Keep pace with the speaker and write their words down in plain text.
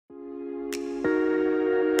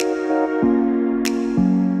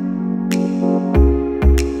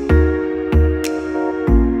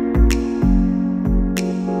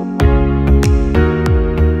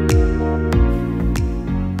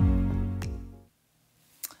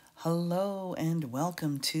Hello and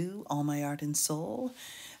welcome to All My Art and Soul.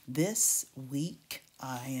 This week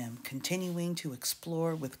I am continuing to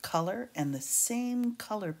explore with color and the same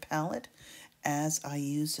color palette as I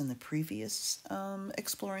used in the previous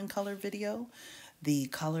exploring color video. The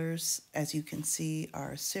colors, as you can see,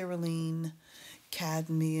 are Cerulean,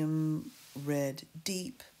 Cadmium, Red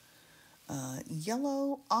Deep,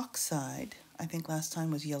 Yellow Oxide, I think last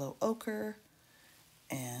time was Yellow Ochre,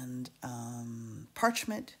 and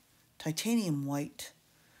Parchment, Titanium White,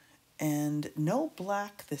 and no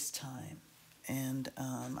black this time. And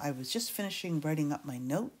I was just finishing writing up my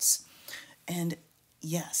notes, and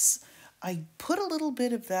yes, I put a little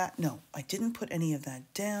bit of that. No, I didn't put any of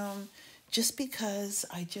that down just because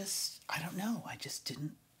I don't know, I just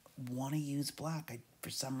didn't want to use black. For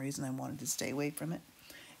some reason, I wanted to stay away from it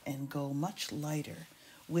and go much lighter,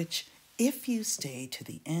 which if you stay to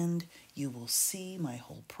the end, you will see my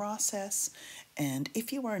whole process. And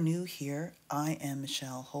if you are new here, I am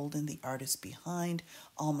Michelle Holden, the artist behind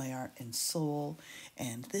All My Art and Soul,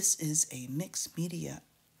 and this is a mixed media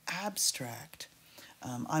abstract.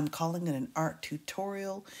 I'm calling it an art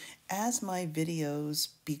tutorial as my videos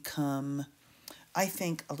become, I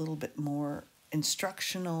think, a little bit more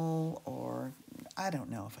instructional, or I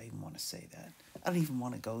don't know if I even want to say that. I don't even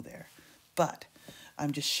want to go there. But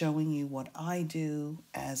I'm just showing you what I do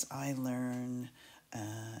as I learn,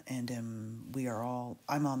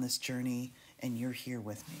 I'm on this journey and you're here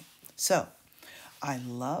with me. So I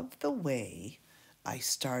love the way I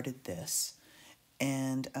started this,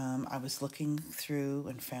 and I was looking through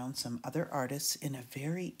and found some other artists in a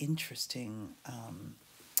very interesting,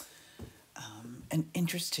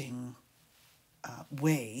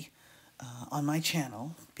 way on my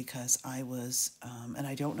channel, because I was, and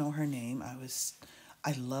I don't know her name,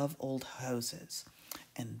 I love old houses.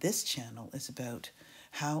 And this channel is about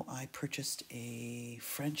how I purchased a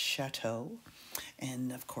French chateau.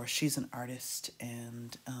 And of course, she's an artist,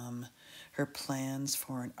 and her plans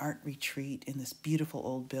for an art retreat in this beautiful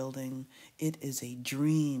old building. It is a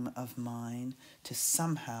dream of mine to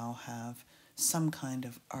somehow have some kind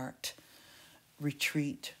of art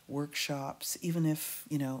retreat, workshops, even if,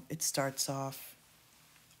 it starts off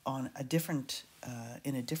on a different,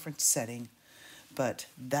 in a different setting, but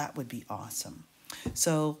that would be awesome.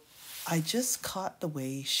 So I just caught the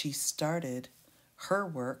way she started her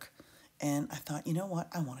work, and I thought, you know what,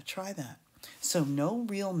 I want to try that. So no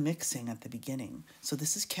real mixing at the beginning. So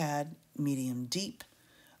this is Cad medium deep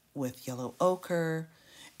with yellow ochre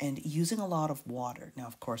and using a lot of water. Now,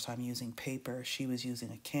 of course, I'm using paper. She was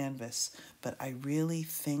using a canvas, but I really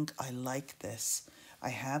think I like this. I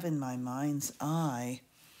have in my mind's eye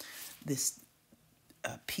this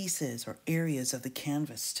pieces or areas of the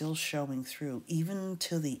canvas still showing through, even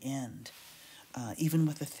to the end, even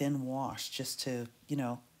with a thin wash, just to,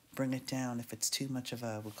 bring it down if it's too much of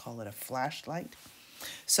we'll call it a flashlight.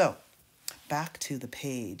 So back to the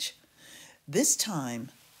page. This time,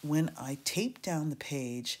 when I taped down the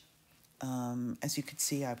page, as you could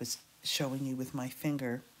see, I was showing you with my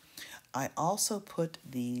finger, I also put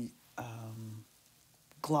the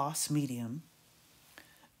gloss medium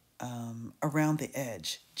around the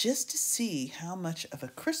edge, just to see how much of a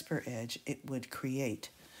crisper edge it would create.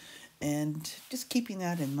 And just keeping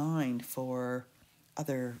that in mind for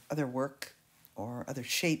other work or other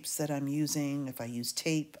shapes that I'm using. If I use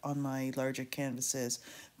tape on my larger canvases,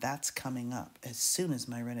 that's coming up. As soon as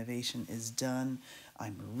my renovation is done,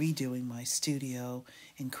 I'm redoing my studio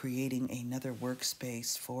and creating another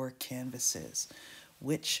workspace for canvases,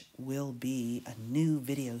 which will be a new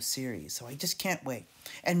video series. So I just can't wait.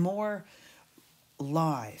 And more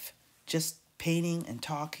live, just painting and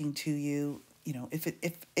talking to you,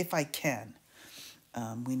 if I can.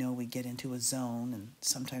 We know we get into a zone, and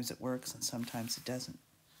sometimes it works and sometimes it doesn't.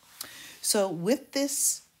 So with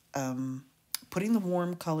this, putting the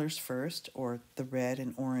warm colors first, or the red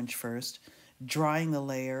and orange first, drying the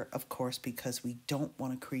layer, of course, because we don't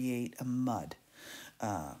want to create a mud,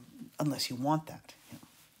 unless you want that.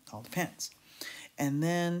 All depends. And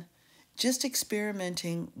then just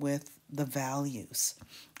experimenting with the values.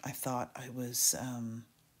 I thought I was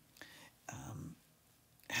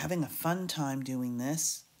having a fun time doing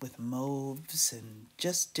this with mauves and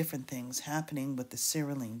just different things happening with the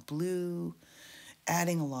cerulean blue,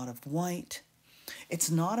 adding a lot of white. It's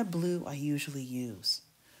not a blue I usually use.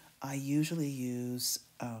 I usually use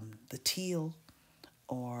the teal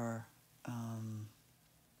or,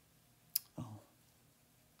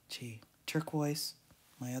 turquoise,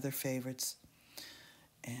 my other favorites,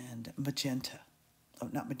 and magenta. Oh,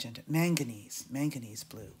 not magenta, manganese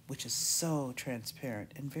blue, which is so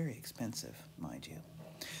transparent and very expensive, mind you.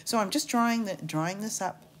 So I'm just drawing this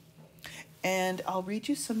up, And I'll read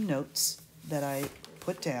you some notes that I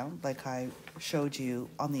put down, like I showed you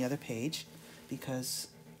on the other page, because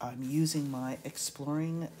I'm using my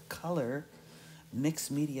Exploring Color mixed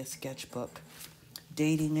media sketchbook,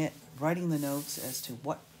 dating it, writing the notes as to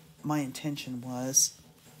what my intention was.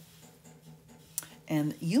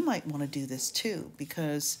 And you might want to do this too,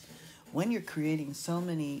 because when you're creating so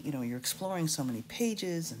many, you're exploring so many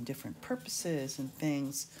pages and different purposes and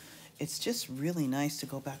things, it's just really nice to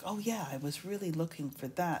go back. Oh yeah, I was really looking for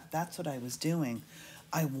that. That's what I was doing.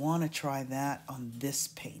 I want to try that on this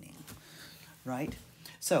painting, right?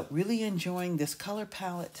 So really enjoying this color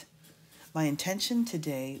palette. My intention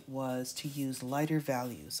today was to use lighter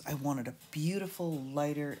values. I wanted a beautiful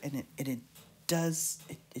lighter, and it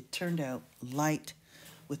turned out light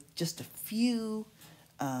with just a few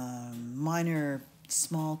minor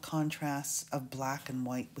small contrasts of black and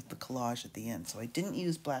white with the collage at the end. So I didn't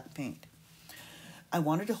use black paint. I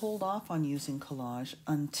wanted to hold off on using collage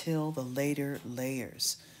until the later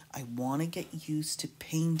layers. I want to get used to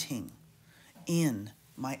painting in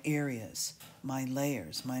my areas, my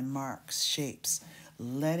layers, my marks, shapes,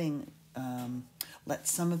 let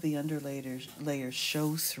some of the layers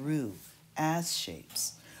show through as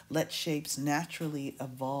shapes. Let shapes naturally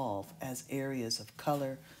evolve as areas of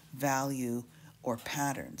color, value, or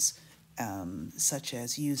patterns, such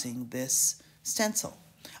as using this stencil.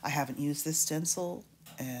 I haven't used this stencil.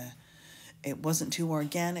 It wasn't too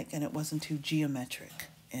organic and it wasn't too geometric.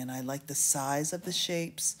 And I like the size of the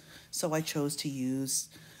shapes, so I chose to use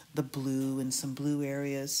the blue and some blue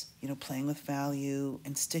areas, playing with value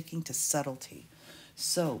and sticking to subtlety.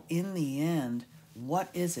 So in the end, what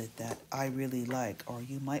is it that I really like? Or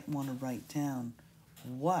you might want to write down,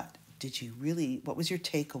 what was your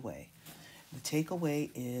takeaway? The takeaway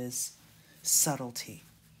is subtlety.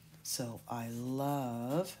 So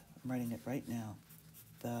I'm writing it right now,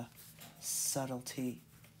 the subtlety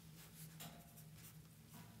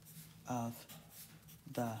of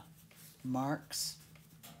the marks,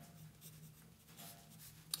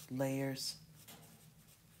 layers,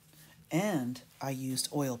 and I used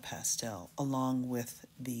oil pastel along with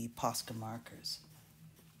the Posca markers.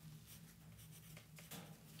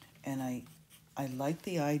 And I like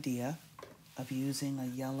the idea of using a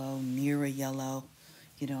yellow, near a yellow,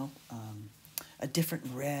 a different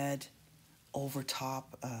red over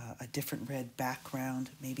top, a different red background,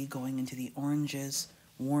 maybe going into the oranges,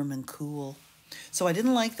 warm and cool. So I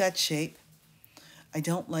didn't like that shape. I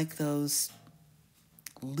don't like those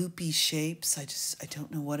loopy shapes. I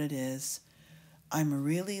don't know what it is. I'm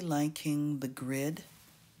really liking the grid.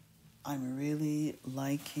 I'm really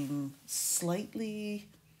liking slightly,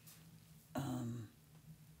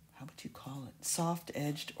 how would you call it?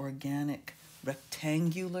 Soft-edged, organic,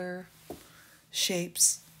 rectangular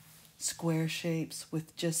shapes, square shapes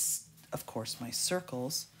with just, of course, my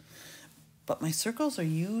circles. But my circles are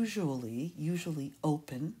usually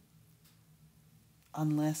open,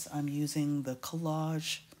 unless I'm using the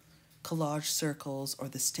collage circles or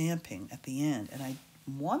the stamping at the end. And I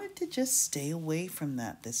wanted to just stay away from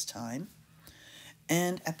that this time.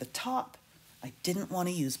 And at the top, I didn't want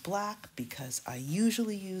to use black because I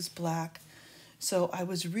usually use black. So I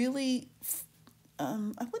was really,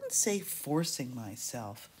 I wouldn't say forcing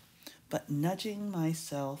myself, but nudging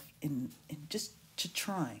myself in just to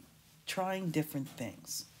trying different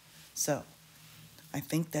things. So I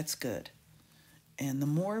think that's good. And the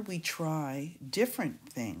more we try different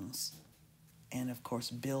things and, of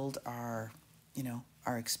course, build our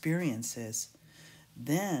experiences,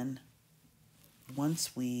 then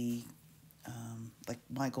once we, like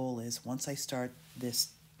my goal is, once I start this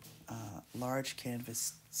large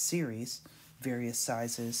canvas series, various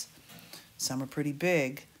sizes, some are pretty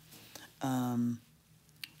big,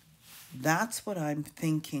 that's what I'm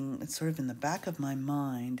thinking. It's sort of in the back of my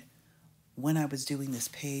mind when I was doing this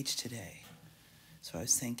page today. So I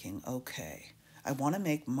was thinking, okay, I want to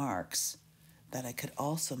make marks that I could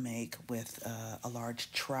also make with a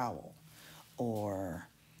large trowel or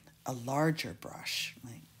a larger brush.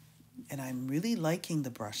 And I'm really liking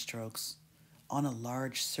the brush strokes on a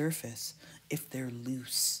large surface if they're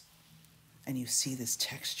loose and you see this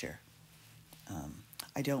texture.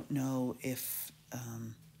 I don't know if,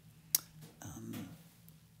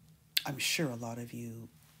 I'm sure a lot of you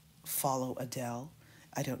follow Adele.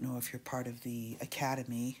 I don't know if you're part of the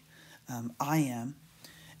Academy. I am.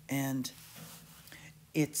 And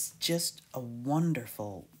it's just a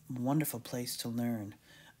wonderful, wonderful place to learn.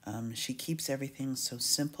 She keeps everything so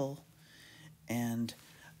simple. And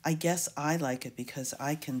I guess I like it because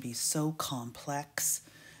I can be so complex.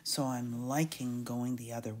 So I'm liking going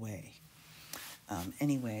the other way.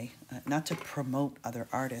 Anyway, not to promote other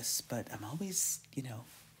artists, but I'm always,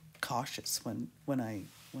 cautious when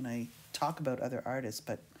I talk about other artists.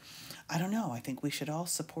 But I don't know. I think we should all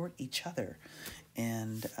support each other,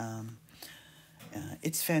 and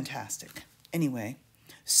it's fantastic. Anyway,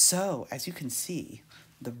 so as you can see,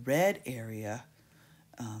 the red area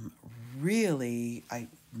really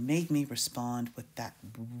made me respond with that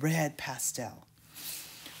red pastel,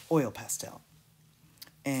 oil pastel.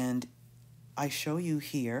 And I show you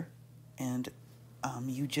here, and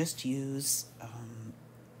you just use,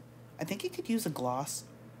 I think you could use a gloss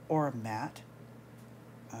or a matte.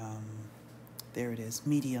 There it is,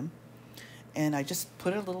 medium. And I just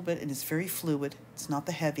put it a little bit, and it's very fluid. It's not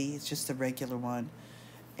the heavy, it's just the regular one.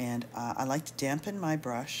 And I like to dampen my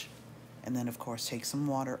brush, and then of course take some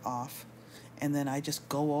water off. And then I just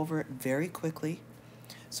go over it very quickly.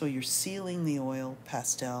 So you're sealing the oil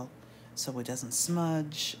pastel so it doesn't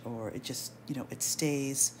smudge, or it just, it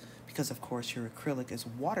stays, because of course your acrylic is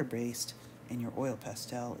water-based and your oil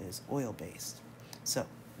pastel is oil-based. So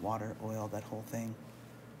water, oil, that whole thing.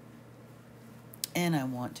 And I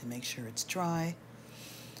want to make sure it's dry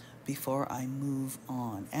before I move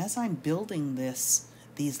on. As I'm building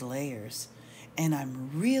these layers, and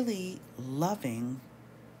I'm really loving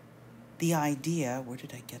the idea. Where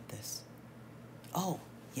did I get this? Oh,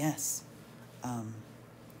 yes.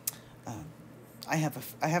 I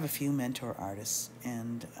have a few mentor artists,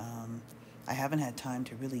 and I haven't had time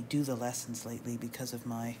to really do the lessons lately because of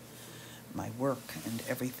my work and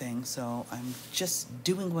everything. So I'm just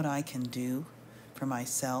doing what I can do for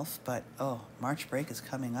myself. But March break is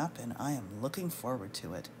coming up, and I am looking forward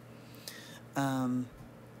to it.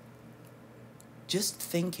 Just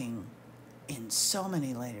thinking in so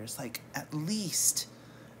many layers, like at least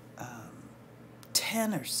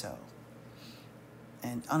 10 or so.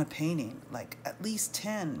 And on a painting, like at least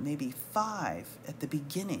 10, maybe 5 at the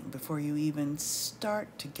beginning before you even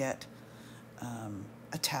start to get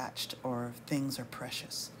attached or things are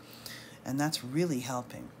precious. And that's really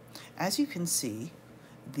helping. As you can see,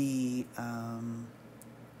 the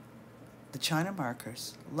China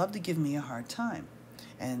markers love to give me a hard time.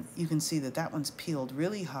 And you can see that one's peeled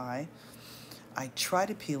really high. I try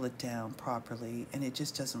to peel it down properly, and it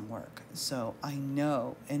just doesn't work. So I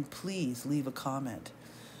know, and please leave a comment.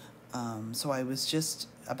 So I was just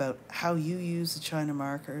about how you use the China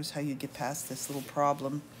markers, how you get past this little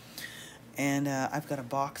problem. And I've got a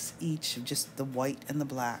box each of just the white and the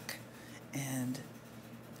black. And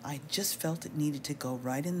I just felt it needed to go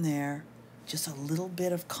right in there. Just a little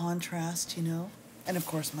bit of contrast, And of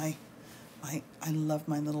course, I love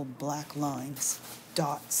my little black lines,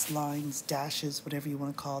 dots, lines, dashes, whatever you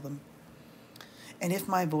want to call them. And if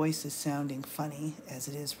my voice is sounding funny, as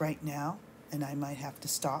it is right now, and I might have to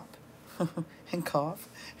stop and cough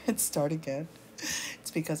and start again,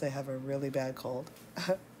 it's because I have a really bad cold.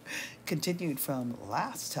 Continued from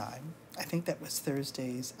last time. I think that was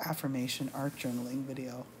Thursday's affirmation art journaling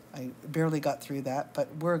video. I barely got through that, but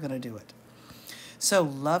we're going to do it. So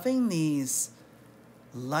loving these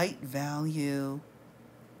light value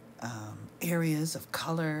areas of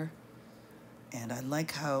color, and I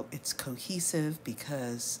like how it's cohesive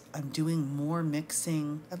because I'm doing more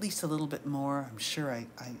mixing, at least a little bit more. I'm sure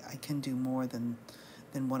I can do more than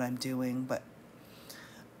what I'm doing, but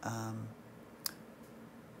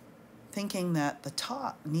thinking that the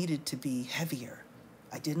top needed to be heavier.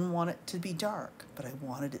 I didn't want it to be dark, but I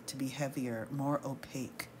wanted it to be heavier, more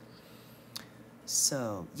opaque.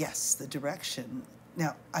 So yes, the direction.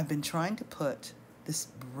 Now, I've been trying to put this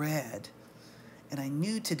red, and I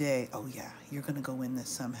knew today, oh yeah, you're going to go in this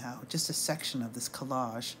somehow, just a section of this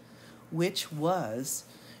collage, which was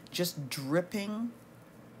just dripping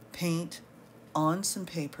paint on some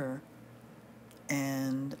paper,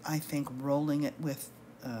 and I think rolling it with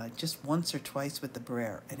just once or twice with the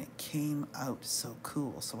brayer, and it came out so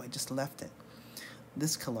cool, so I just left it.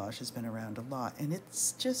 This collage has been around a lot, and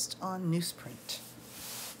it's just on newsprint.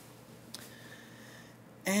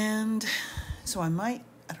 And so I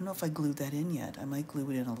don't know if I glued that in yet. I might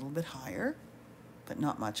glue it in a little bit higher, but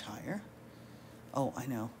not much higher. Oh, I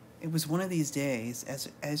know. It was one of these days,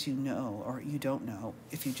 as you know, or you don't know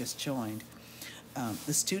if you just joined,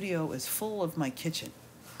 the studio is full of my kitchen.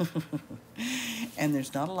 And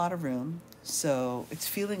there's not a lot of room, so it's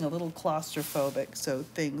feeling a little claustrophobic, so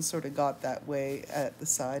things sort of got that way at the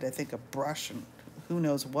side. I think a brush and who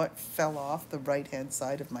knows what fell off the right-hand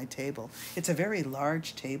side of my table. It's a very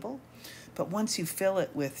large table, but once you fill it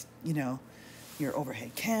with, your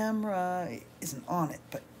overhead camera, it isn't on it,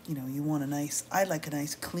 but, you want I like a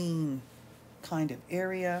nice clean kind of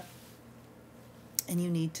area, and you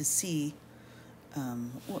need to see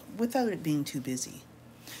without it being too busy.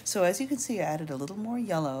 So as you can see, I added a little more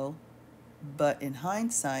yellow, but in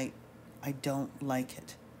hindsight, I don't like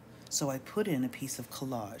it. So I put in a piece of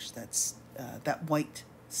collage that's that white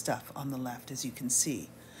stuff on the left, as you can see.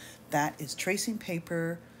 That is tracing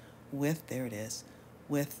paper with, there it is,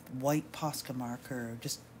 with white Posca marker,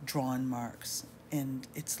 just drawn marks. And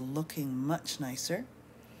it's looking much nicer.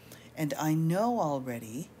 And I know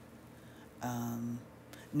already,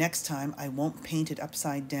 next time I won't paint it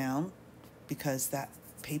upside down because that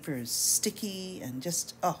paper is sticky and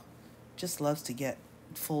just loves to get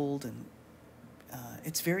fold, and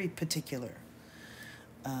it's very particular.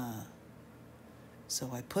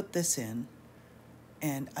 So I put this in,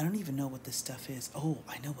 and I don't even know what this stuff is. Oh,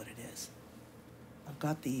 I know what it is. I've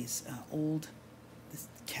got these old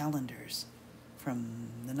calendars from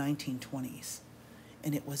the 1920s,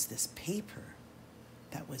 and it was this paper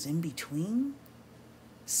that was in between,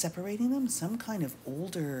 separating them, some kind of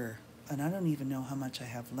older, and I don't even know how much I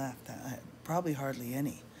have left, probably hardly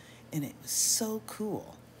any. And it was so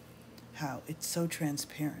cool how it's so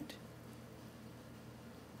transparent.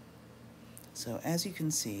 So as you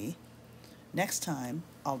can see, next time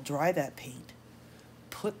I'll dry that paint,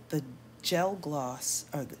 put the gel gloss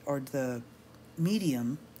or the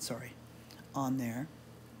medium, on there,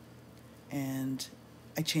 and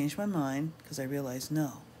I changed my mind because I realized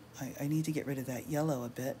no, I need to get rid of that yellow a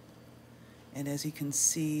bit. And as you can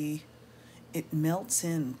see, it melts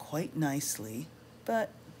in quite nicely, but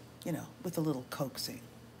with a little coaxing.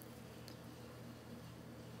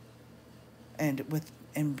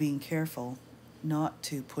 And being careful not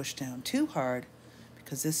to push down too hard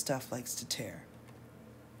because this stuff likes to tear.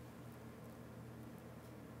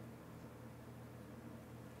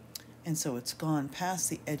 And so it's gone past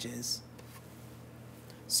the edges.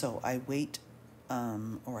 So I wait,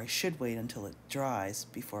 or I should wait until it dries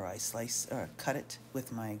before I cut it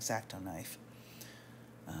with my X-Acto knife.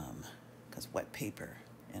 Because wet paper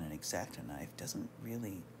and an X-Acto knife doesn't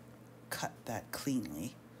really cut that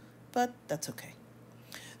cleanly, but that's okay.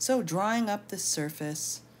 So drying up this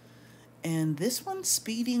surface, and this one's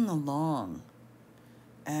speeding along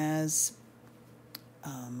as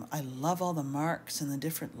I love all the marks and the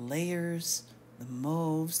different layers, the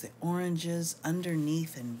mauves, the oranges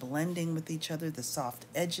underneath and blending with each other, the soft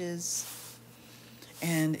edges.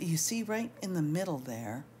 And you see right in the middle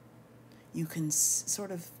there, you can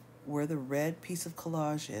sort of where the red piece of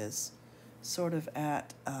collage is, sort of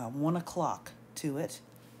at 1 o'clock to it.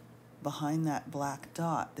 Behind that black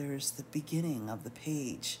dot, there's the beginning of the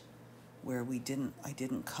page where I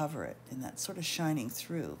didn't cover it, and that's sort of shining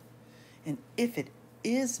through. And if it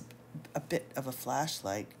is a bit of a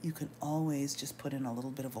flashlight, you can always just put in a little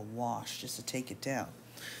bit of a wash just to take it down.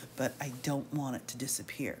 But I don't want it to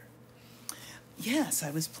disappear. Yes, I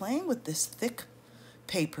was playing with this thick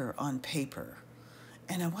paper on paper,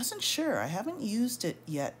 and I wasn't sure. I haven't used it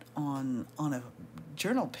yet on a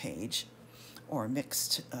journal page or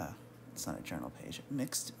mixed, it's not a journal page,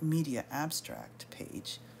 mixed media abstract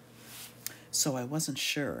page. So I wasn't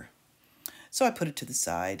sure. So I put it to the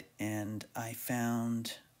side, and I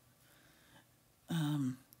found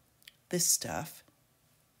this stuff,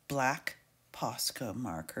 black Posca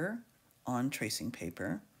marker on tracing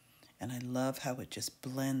paper, and I love how it just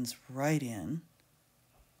blends right in.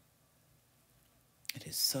 It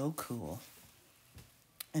is so cool.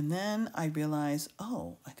 And then I realize,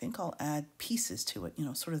 oh, I think I'll add pieces to it,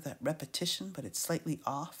 sort of that repetition, but it's slightly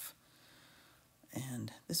off.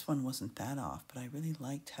 And this one wasn't that off, but I really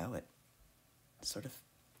liked how it sort of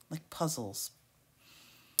like puzzles.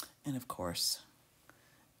 And of course,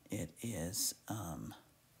 it is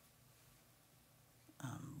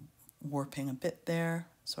warping a bit there.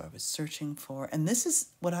 So I was searching for, and this is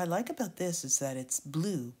what I like about this, is that it's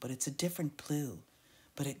blue, but it's a different blue,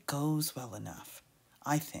 but it goes well enough,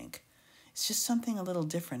 I think. It's just something a little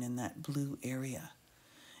different in that blue area.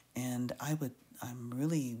 And I'm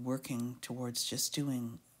really working towards just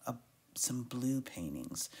doing some blue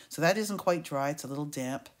paintings. So that isn't quite dry, it's a little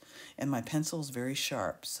damp, and my pencil is very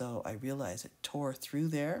sharp, so I realize it tore through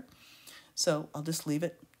there. So I'll just leave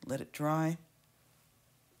it, let it dry.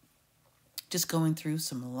 Just going through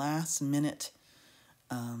some last minute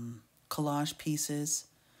collage pieces.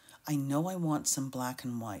 I know I want some black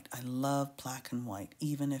and white. I love black and white,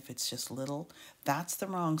 even if it's just little. That's the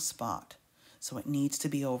wrong spot. So it needs to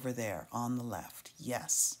be over there on the left,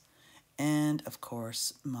 yes. And of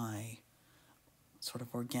course, my sort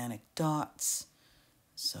of organic dots.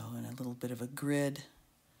 So in a little bit of a grid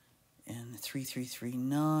in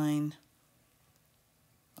 3339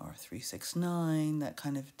 or 369, that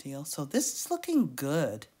kind of deal. So this is looking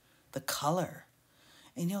good, the color.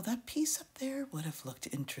 And that piece up there would have looked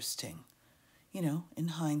interesting, in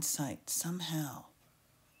hindsight, somehow.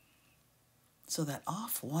 So that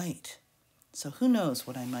off-white. So who knows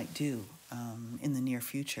what I might do in the near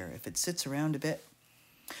future if it sits around a bit.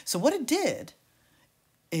 So what it did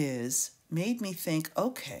is made me think,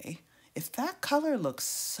 okay, if that color looks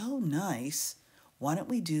so nice, why don't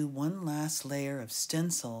we do one last layer of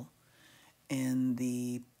stencil in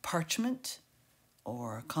the parchment,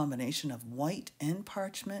 or a combination of white and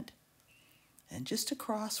parchment, and just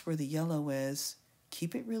across where the yellow is,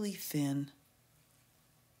 keep it really thin,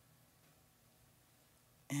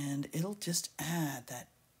 and it'll just add that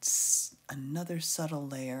another subtle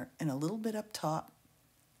layer and a little bit up top.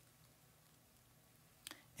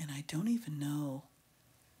 And I don't even know,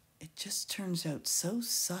 it just turns out so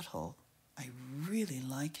subtle. I really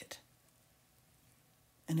like it.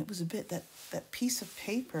 And it was a bit, that piece of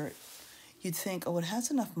paper, you'd think, oh, it has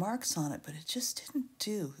enough marks on it, but it just didn't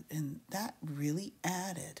do. And that really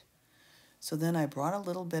added. So then I brought a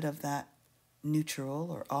little bit of that neutral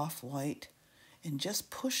or off-white and just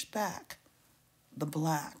pushed back the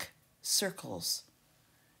black circles,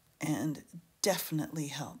 and definitely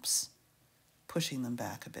helps pushing them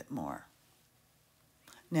back a bit more.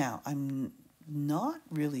 Now, I'm not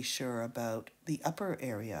really sure about the upper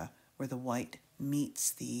area where the white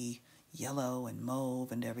meets the yellow and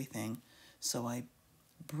mauve and everything. So I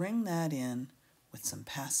bring that in with some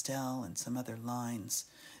pastel and some other lines.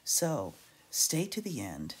 So stay to the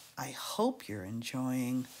end. I hope you're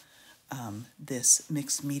enjoying this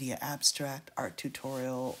mixed media abstract art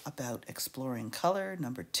tutorial about exploring color,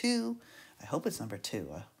 number 2. I hope it's number 2,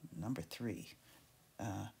 number 3.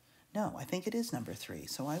 No, I think it is number 3,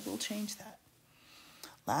 so I will change that.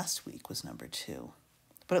 Last week was number 2.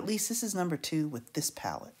 But at least this is number 2 with this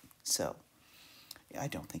palette, so I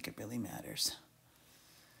don't think it really matters.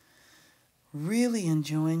 Really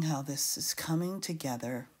enjoying how this is coming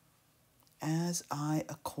together as I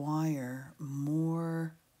acquire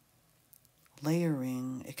more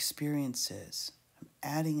layering experiences. I'm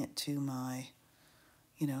adding it to my,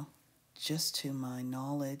 just to my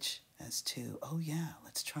knowledge as to, oh yeah,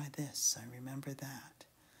 let's try this. I remember that.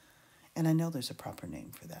 And I know there's a proper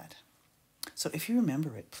name for that. So if you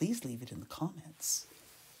remember it, please leave it in the comments.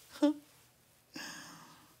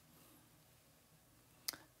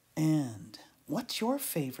 And what's your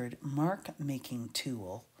favorite mark-making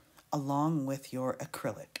tool along with your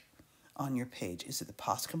acrylic on your page? Is it the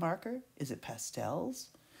Posca marker? Is it pastels?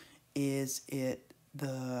 Is it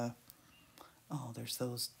the, there's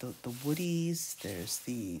those, the woodies, there's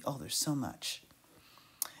so much.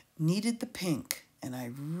 Needed the pink, and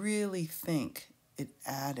I really think it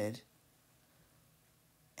added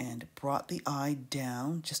and brought the eye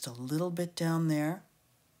down, just a little bit down there,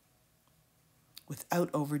 without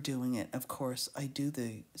overdoing it. Of course, I do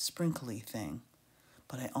the sprinkly thing,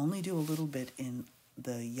 but I only do a little bit in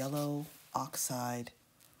the yellow oxide.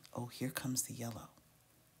 Oh, here comes the yellow.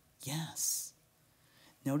 Yes.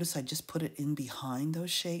 Notice I just put it in behind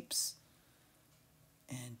those shapes,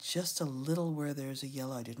 and just a little where there's a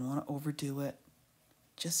yellow. I didn't want to overdo it.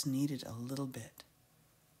 Just needed a little bit.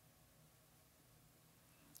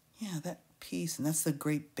 Yeah, that piece, and that's the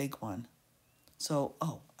great big one. So,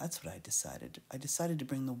 that's what I decided. I decided to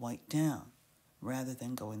bring the white down rather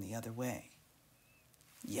than going the other way.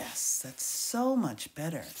 Yes, that's so much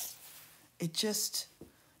better. It just,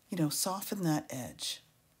 softened that edge.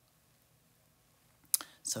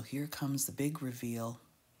 So here comes the big reveal,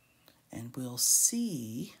 and we'll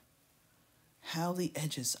see how the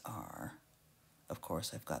edges are. Of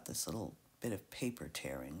course, I've got this little bit of paper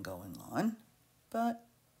tearing going on, but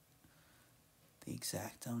the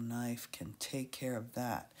X-Acto knife can take care of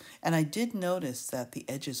that. And I did notice that the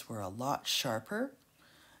edges were a lot sharper.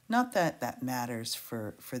 Not that that matters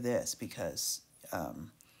for this, because,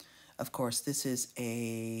 of course, this is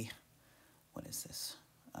a, what is this?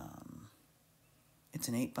 It's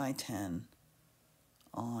an 8x10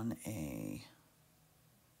 on a,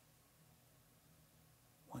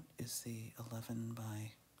 what is the 11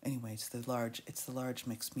 by, anyway, it's the large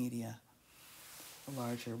mixed media. A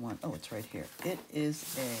larger one. Oh, it's right here. It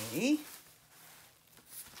is a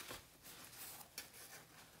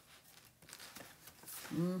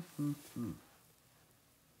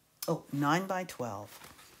oh, 9x12.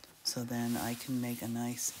 So then I can make a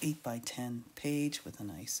nice 8x10 page with a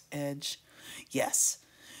nice edge. Yes.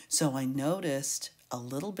 So I noticed a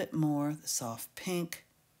little bit more the soft pink,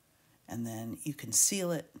 and then you can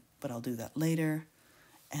seal it, but I'll do that later.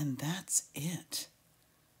 And that's it.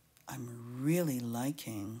 I'm really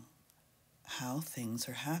liking how things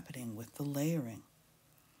are happening with the layering.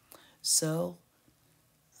 So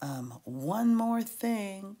One more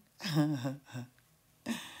thing.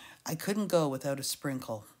 I couldn't go without a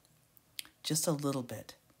sprinkle, just a little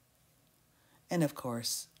bit. And of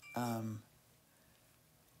course,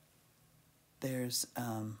 there's,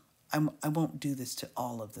 I won't do this to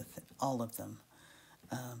all of them,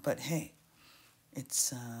 but hey,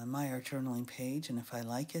 it's my art journaling page, and if I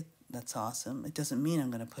like it, that's awesome. It doesn't mean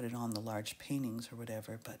I'm going to put it on the large paintings or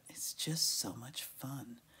whatever, but it's just so much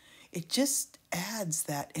fun. It just adds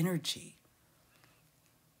that energy.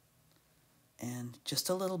 And just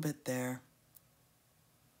a little bit there.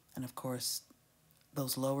 And of course,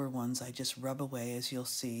 those lower ones I just rub away, as you'll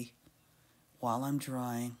see, while I'm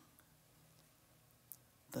drawing.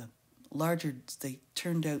 The larger, they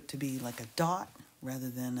turned out to be like a dot rather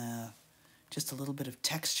than just a little bit of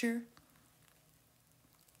texture.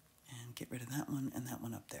 And get rid of that one and that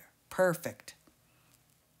one up there. Perfect.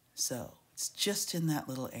 So it's just in that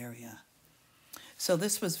little area. So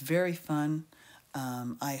this was very fun.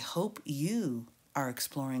 I hope you are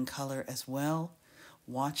exploring color as well,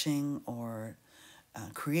 watching or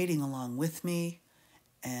creating along with me.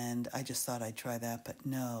 And I just thought I'd try that, but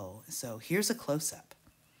no. So here's a close-up.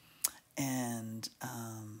 And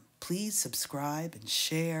please subscribe and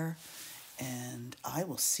share. And I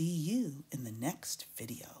will see you in the next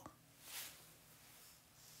video.